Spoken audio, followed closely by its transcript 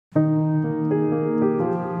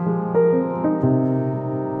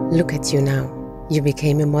Look at you now. You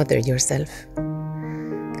became a mother yourself.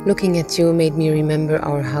 Looking at you made me remember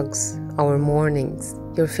our hugs, our mornings,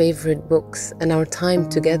 your favorite books, and our time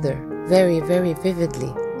together very, very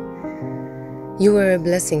vividly. You were a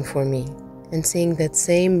blessing for me, and seeing that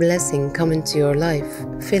same blessing come into your life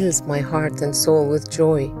fills my heart and soul with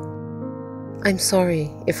joy. I'm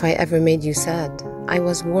sorry if I ever made you sad. I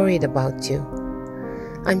was worried about you.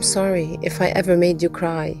 I'm sorry if I ever made you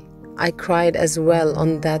cry. I cried as well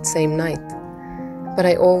on that same night. But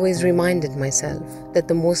I always reminded myself that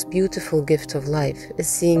the most beautiful gift of life is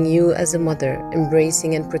seeing you as a mother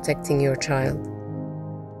embracing and protecting your child.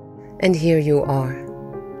 And here you are.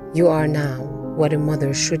 You are now what a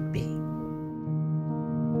mother should be.